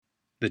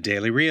The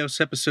Daily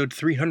Rios, episode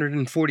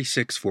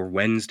 346 for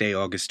Wednesday,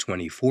 August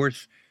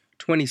 24th,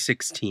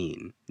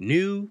 2016.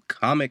 New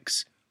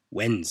Comics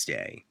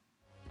Wednesday.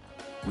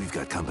 We've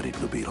got company,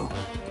 Blue Beetle.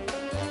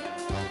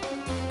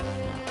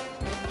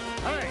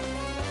 Hey!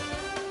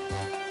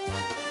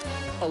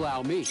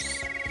 Allow me.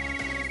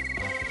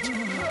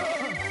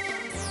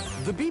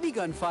 The BB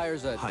gun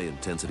fires a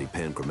high-intensity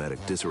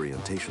panchromatic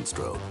disorientation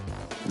strobe.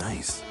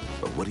 Nice.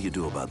 But what do you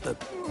do about the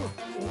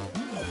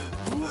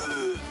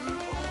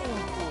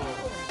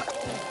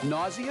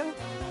nausea?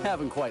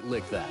 Haven't quite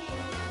licked that.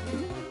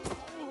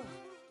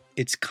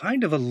 It's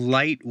kind of a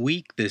light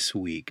week this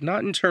week,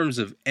 not in terms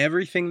of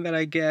everything that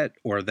I get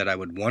or that I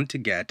would want to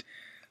get,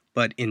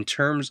 but in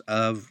terms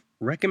of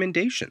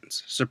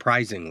recommendations,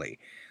 surprisingly.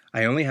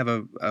 I only have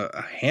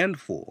a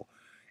handful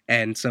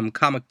and some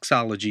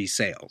Comixology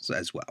sales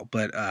as well.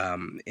 But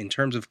in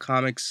terms of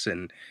comics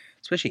and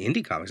especially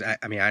indie comics, I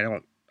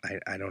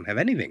don't have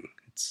anything.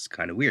 It's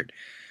kind of weird.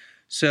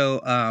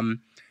 So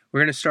we're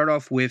going to start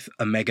off with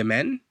Omega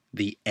Men,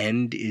 The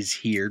End Is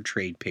Here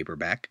trade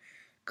paperback,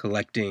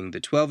 collecting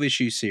the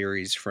 12-issue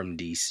series from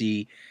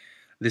DC.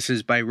 This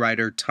is by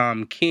writer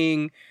Tom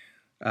King,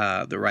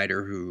 the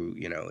writer who,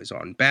 is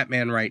on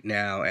Batman right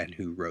now and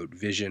who wrote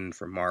Vision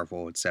for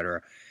Marvel,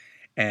 etc.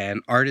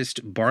 And artist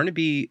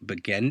Barnaby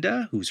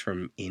Bagenda, who's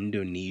from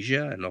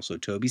Indonesia, and also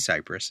Toby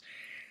Cypress,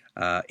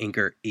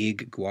 inker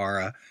Ig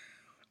Guara,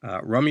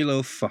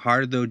 Romulo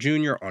Fajardo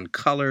Jr. on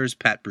colors,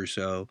 Pat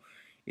Brousseau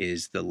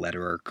is the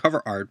letterer,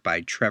 cover art by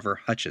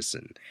Trevor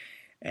Hutchison.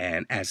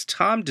 And as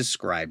Tom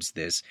describes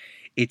this,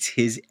 it's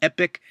his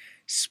epic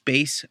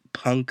space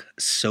punk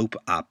soap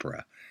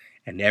opera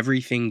and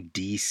everything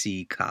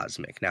DC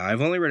cosmic. Now,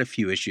 I've only read a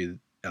few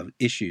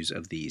issues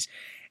of these,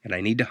 and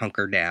I need to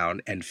hunker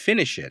down and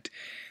finish it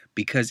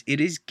because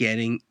it is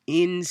getting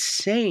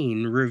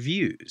insane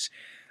reviews.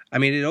 I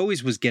mean, it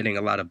always was getting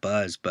a lot of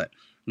buzz, but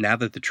now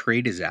that the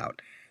trade is out,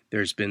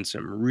 there's been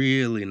some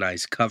really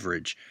nice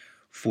coverage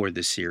for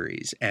the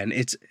series. And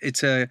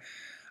it's a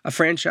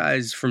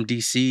franchise from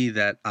DC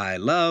that I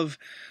love.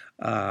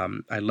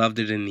 I loved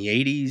it in the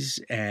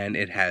 80s, and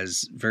it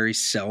has very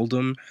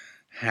seldom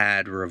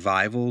had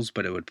revivals,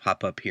 but it would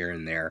pop up here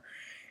and there.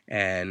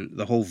 And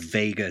the whole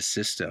Vega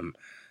system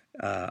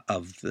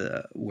of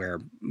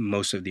where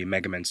most of the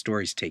Omega Men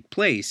stories take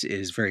place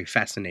is very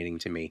fascinating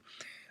to me.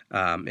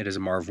 It is a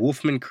Marv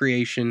Wolfman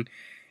creation.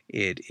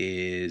 It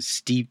is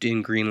steeped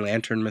in Green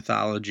Lantern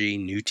mythology,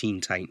 New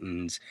Teen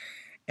Titans,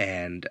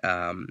 and,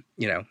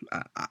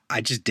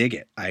 I just dig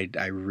it.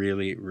 I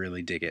really,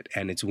 really dig it.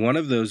 And it's one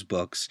of those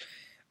books,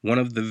 one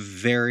of the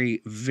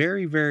very,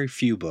 very, very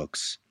few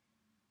books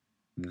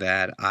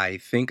that I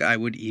think I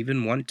would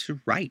even want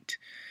to write.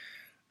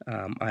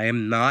 I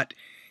am not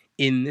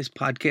in this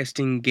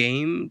podcasting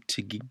game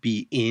to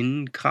be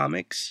in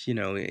comics,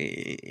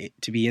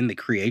 to be in the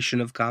creation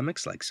of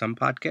comics like some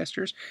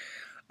podcasters.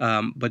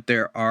 But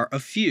there are a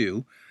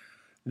few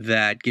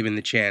that, given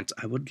the chance,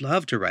 I would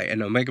love to write.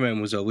 And Omega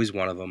Man was always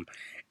one of them.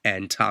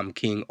 And Tom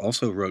King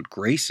also wrote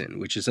Grayson,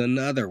 which is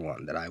another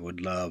one that I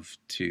would love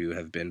to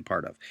have been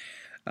part of,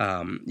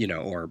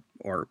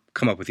 or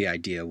come up with the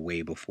idea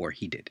way before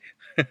he did.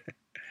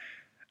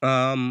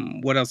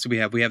 What else do we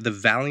have? We have the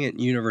Valiant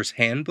Universe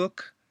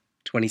Handbook,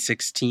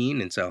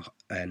 2016. And so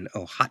an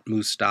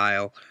Ohatmu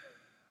style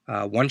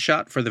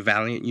one-shot for the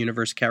Valiant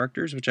Universe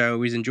characters, which I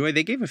always enjoy.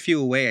 They gave a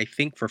few away, I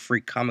think, for Free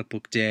Comic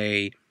Book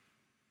Day,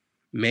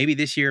 maybe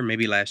this year,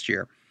 maybe last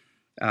year.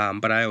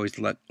 But I always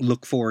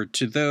look forward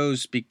to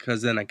those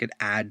because then I could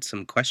add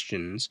some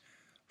questions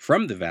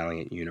from the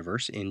Valiant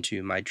Universe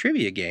into my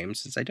trivia game,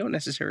 since I don't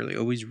necessarily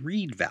always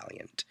read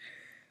Valiant.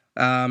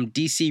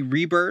 DC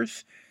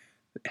Rebirth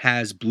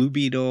has Blue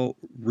Beetle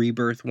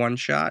Rebirth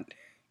one-shot.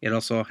 It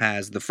also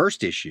has the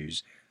first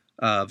issues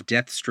of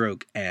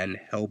Deathstroke and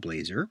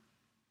Hellblazer.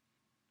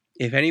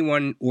 If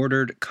anyone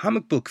ordered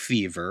Comic Book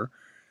Fever,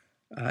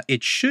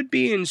 it should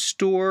be in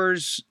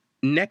stores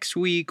next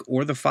week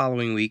or the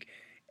following week.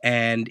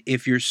 And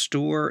if your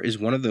store is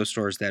one of those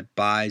stores that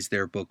buys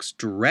their books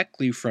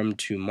directly from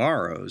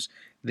Tomorrow's,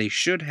 they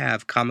should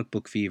have Comic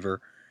Book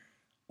Fever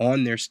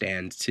on their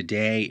stands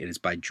today. It is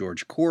by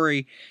George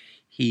Corey.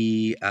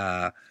 He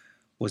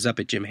was up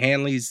at Jim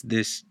Hanley's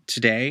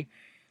today.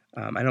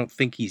 I don't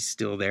think he's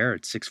still there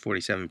at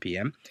 6:47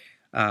 p.m.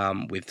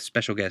 With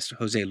special guest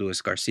Jose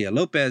Luis Garcia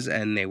Lopez,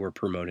 and they were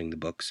promoting the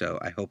book, so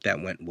I hope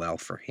that went well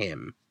for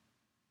him.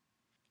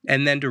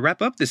 And then to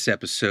wrap up this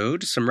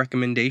episode, some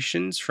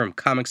recommendations from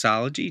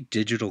Comixology,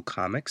 digital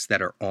comics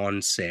that are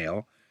on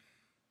sale.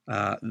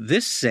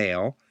 This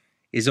sale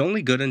is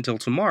only good until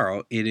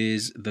tomorrow. It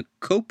is the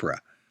Copra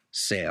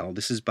sale.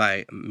 This is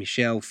by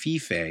Michel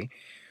Fife,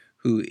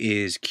 who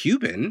is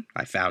Cuban.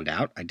 I found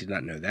out. I did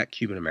not know that.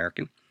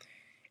 Cuban-American.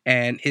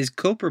 And his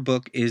Copra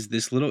book is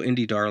this little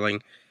indie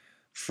darling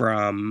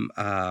from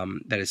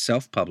that is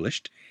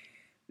self-published.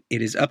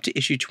 It is up to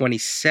issue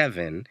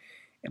 27,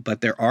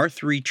 but there are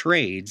 3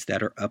 trades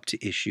that are up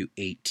to issue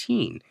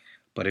 18.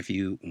 But if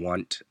you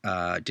want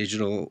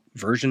digital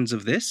versions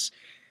of this,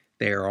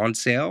 they are on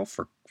sale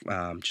for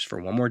just for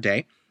one more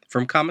day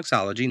from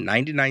Comixology,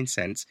 99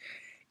 cents.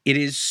 It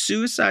is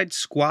Suicide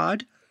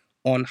Squad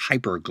on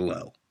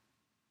Hyperglow.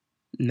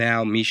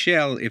 Now,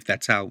 Michel, if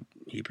that's how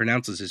he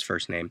pronounces his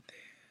first name,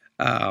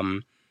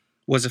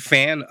 was a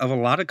fan of a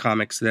lot of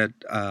comics that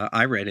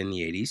I read in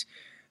the 80s.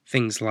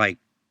 Things like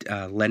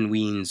Len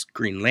Wein's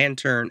Green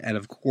Lantern, and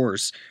of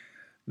course,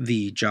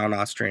 the John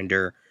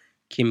Ostrander,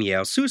 Kim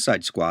Yale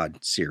Suicide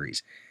Squad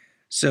series.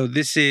 So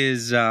this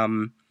is, I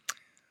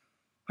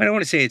don't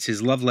want to say it's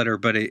his love letter,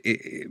 but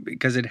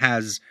because it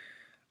has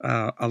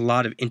a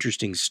lot of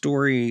interesting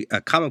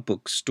comic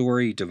book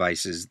story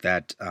devices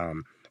that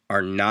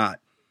are not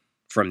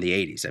from the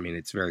 80s. I mean,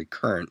 it's very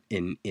current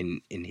in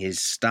his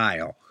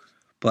style.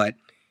 But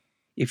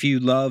if you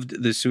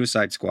loved the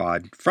Suicide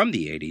Squad from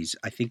the 80s,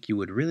 I think you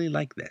would really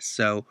like this.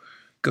 So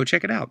go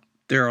check it out.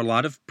 There are a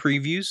lot of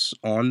previews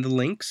on the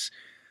links,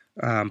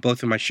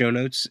 both in my show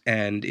notes,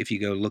 and if you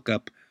go look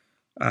up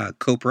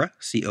Copra,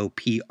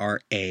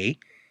 C-O-P-R-A,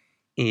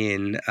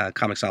 in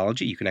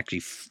Comixology, you can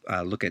actually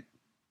look at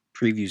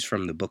previews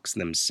from the books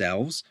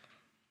themselves.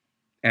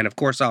 And of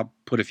course, I'll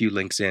put a few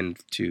links in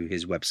to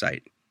his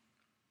website.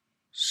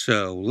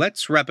 So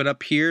let's wrap it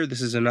up here.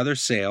 This is another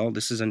sale.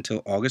 This is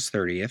until August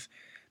 30th.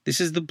 This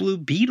is the Blue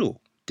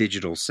Beetle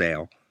digital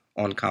sale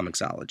on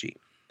Comixology.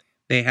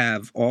 They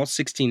have all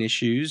 16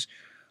 issues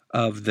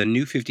of the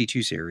New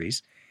 52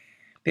 series.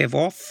 They have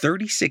all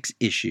 36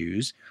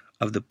 issues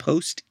of the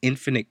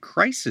Post-Infinite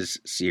Crisis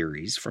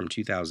series from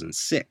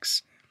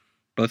 2006.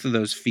 Both of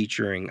those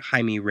featuring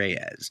Jaime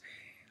Reyes.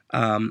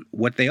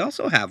 What they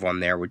also have on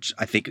there, which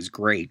I think is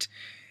great,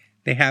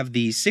 they have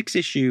the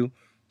 6-issue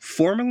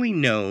formerly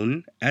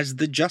known as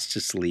the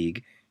Justice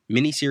League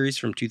miniseries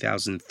from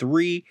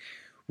 2003,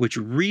 which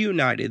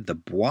reunited the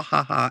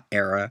Bwahaha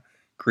era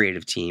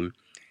creative team,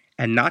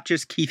 and not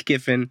just Keith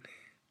Giffen,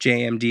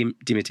 J.M.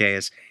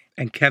 DeMatteis,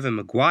 and Kevin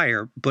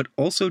Maguire, but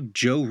also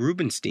Joe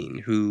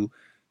Rubinstein, who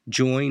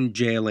joined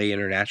JLA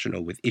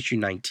International with issue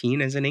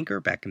 19 as an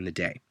inker back in the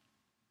day.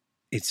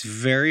 It's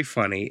very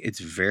funny. It's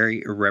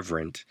very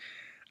irreverent.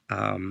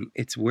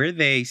 It's where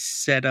they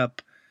set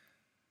up,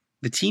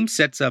 the team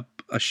sets up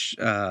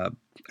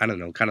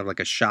kind of like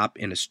a shop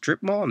in a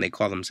strip mall, and they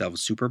call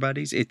themselves Super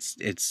Buddies.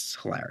 It's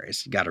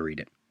hilarious. You got to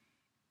read it.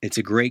 It's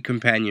a great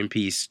companion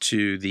piece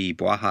to the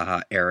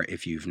Bwahaha era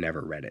if you've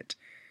never read it.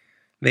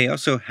 They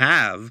also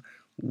have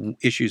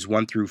issues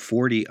 1 through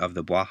 40 of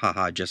the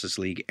Bwahaha Justice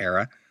League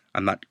era.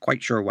 I'm not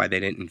quite sure why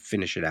they didn't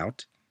finish it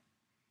out.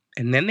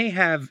 And then they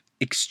have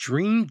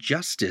Extreme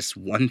Justice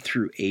 1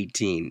 through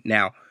 18.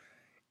 Now,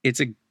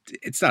 it's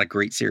not a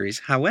great series.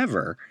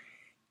 However,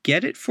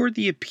 get it for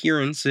the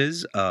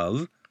appearances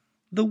of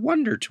the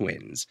Wonder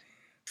Twins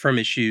from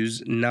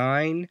issues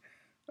 9,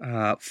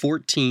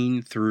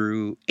 14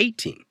 through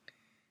 18.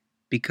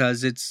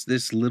 Because it's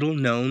this little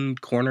known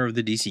corner of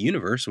the DC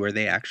Universe where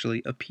they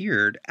actually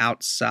appeared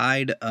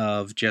outside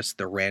of just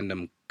the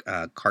random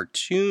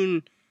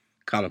cartoon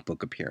comic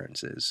book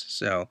appearances.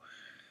 So,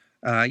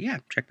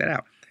 check that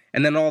out.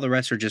 And then all the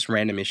rest are just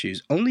random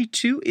issues. Only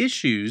 2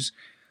 issues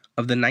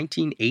of the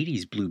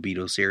 1980s Blue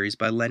Beetle series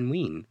by Len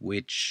Wein,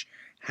 which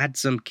had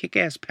some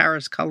kick-ass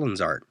Paris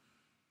Cullins art.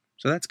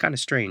 So that's kind of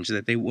strange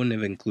that they wouldn't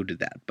have included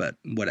that, but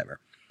whatever.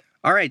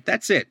 All right,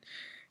 that's it.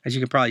 As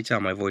you can probably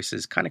tell, my voice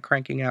is kind of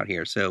cranking out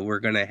here, so we're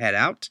going to head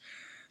out.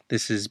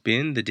 This has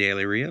been the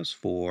Daily Rios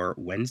for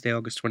Wednesday,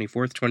 August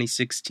 24th,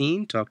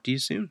 2016. Talk to you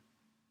soon.